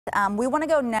We want to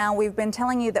go now. We've been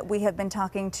telling you that we have been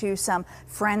talking to some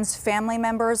friends, family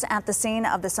members at the scene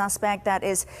of the suspect that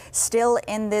is still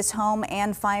in this home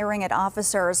and firing at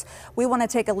officers. We want to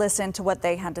take a listen to what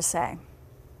they had to say.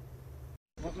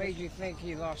 What made you think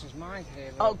he lost his mind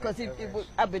today? Oh, because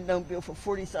I've been knowing Bill for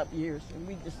 40-something years, and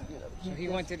we just, you know. So he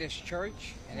went to this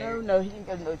church? And no, he didn't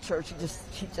go to no church.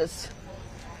 He just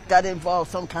got involved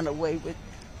some kind of way with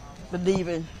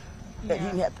believing that he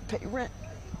didn't have to pay rent.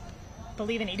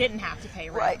 Believing he didn't have to pay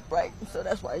rent. Right. So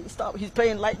that's why he stopped. He's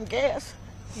paying light and gas.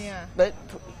 Yeah. But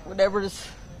whatever is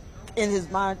in his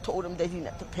mind told him that he didn't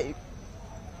have to pay.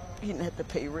 He didn't have to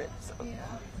pay rent. So. Yeah.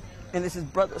 And it's his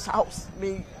brother's house. I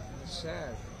mean, it's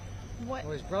sad. What?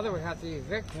 Well, his brother would have to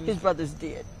evict him. His brother's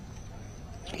dead.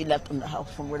 He left him the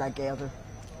house, from what I gather.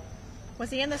 Was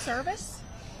he in the service?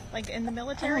 Like in the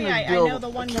military? I know the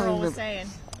one girl was saying.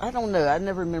 I don't know. I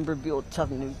never remember Bill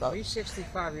telling me about. Well, he's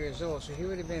 65 years old, so he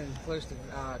would have been close to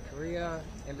Korea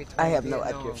in between. I have no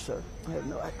idea, sir. I have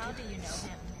no idea. How do you know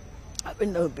him? I've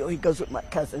been knowing Bill. He goes with my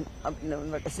cousin.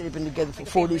 Like I said, they've been together for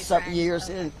 40-something years,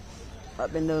 and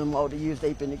I've been knowing him all the years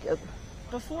they've been together.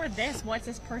 Before this, what's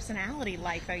his personality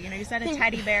like, though? You know, you said a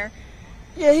teddy bear.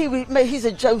 Yeah, he's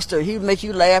a jokester. He would make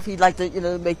you laugh. He'd like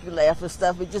to, make you laugh and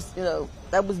stuff. It just,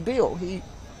 that was Bill. He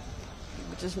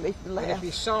would just make you laugh. But if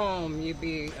you saw him,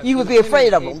 you would be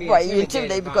afraid of him, right? You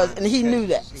intimidated and he knew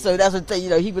that. So that's the thing.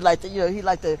 He would like to, he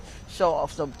liked to show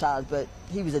off sometimes. But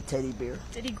he was a teddy bear.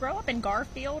 Did he grow up in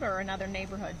Garfield or another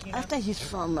neighborhood? Do you know? I think he's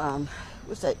from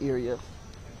what's that area?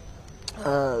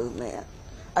 Oh man,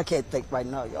 I can't think right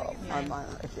now, y'all. Yeah.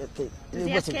 I can't think. Does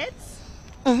he have kids?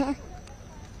 Mm-hmm.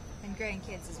 And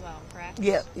grandkids as well, correct?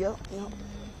 Yeah.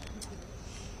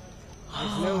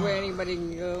 There's no way anybody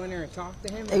can go in there and talk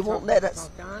to him. They won't let us.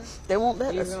 They won't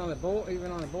let us. Even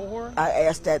on the bullhorn? I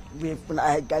asked that when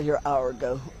I had got here an hour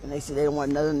ago, and they said they don't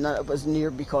want none of us near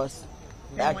because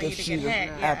active shooter.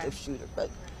 But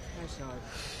that's not.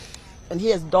 And he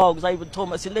has dogs. I even told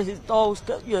him, I said, let his dogs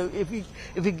go. If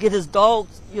he get his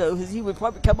dogs, he would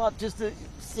probably come out just to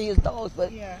see his dogs.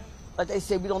 But like they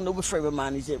said, we don't know what frame of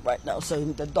mind he's in right now. So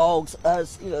the dogs,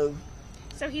 us,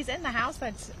 So he's in the house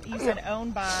that's, you said,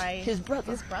 owned by his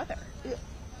brother. Yeah.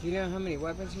 Do you know how many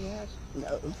weapons he has?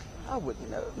 No, I wouldn't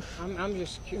know. I'm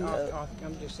just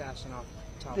asking off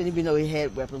the top. Didn't even know he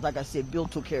had weapons. Like I said, Bill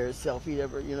took care of himself. He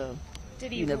never,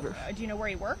 Did he never? Do you know where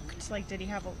he worked? Like, did he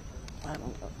have a? I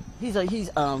don't know. He's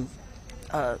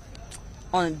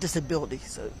on disability.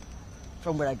 So,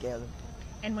 from what I gather.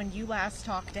 And when you last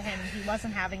talked to him, he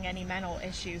wasn't having any mental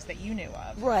issues that you knew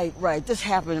of. Right. This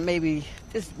happened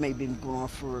this may be going on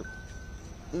for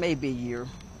maybe a year.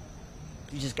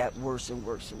 It just got worse and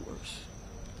worse and worse.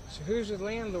 So who's the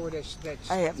landlord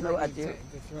that's I have no idea.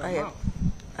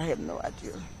 I have no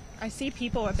idea. I see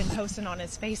people have been posting on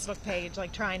his Facebook page,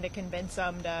 like trying to convince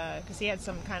him to, because he had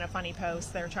some kind of funny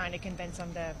posts. They're trying to convince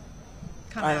him to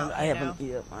come out. I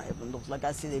haven't looked. Like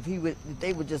I said, if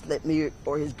they would just let me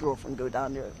or his girlfriend go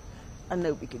down there, I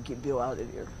know we could get Bill out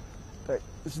of there. But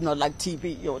it's not like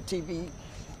TV. TV,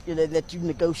 they let you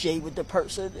negotiate with the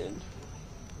person.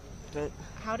 But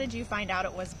how did you find out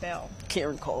it was Bill?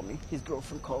 Karen called me. His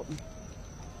girlfriend called me.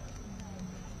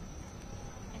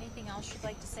 Anything else you'd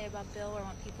like to say about Bill or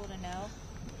want people to know?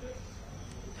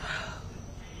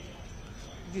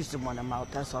 We just want him out.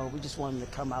 That's all. We just want him to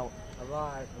come out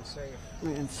alive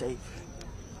and safe.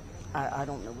 I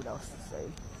don't know what else to say.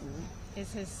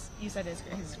 Mm-hmm. Is you said his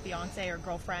fiance or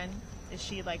girlfriend, is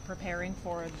she like preparing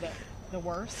for the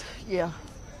worst? Yeah,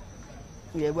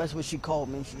 that's what she called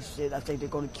me. She said, I think they're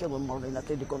going to kill him, Marlene. I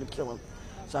think they're going to kill him.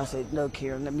 So I said, no,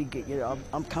 Karen, let me get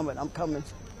I'm coming.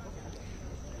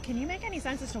 Can you make any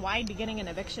sense as to why he'd be getting an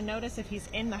eviction notice if he's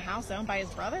in the house owned by his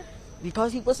brother?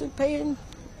 Because he wasn't paying.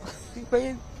 He's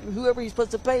paying whoever he's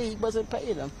supposed to pay. He wasn't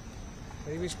paying them.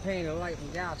 But he was paying the light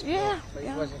and gas. Yeah. But he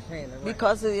wasn't paying the rent.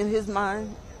 Because in his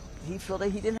mind, he felt that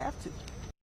he didn't have to.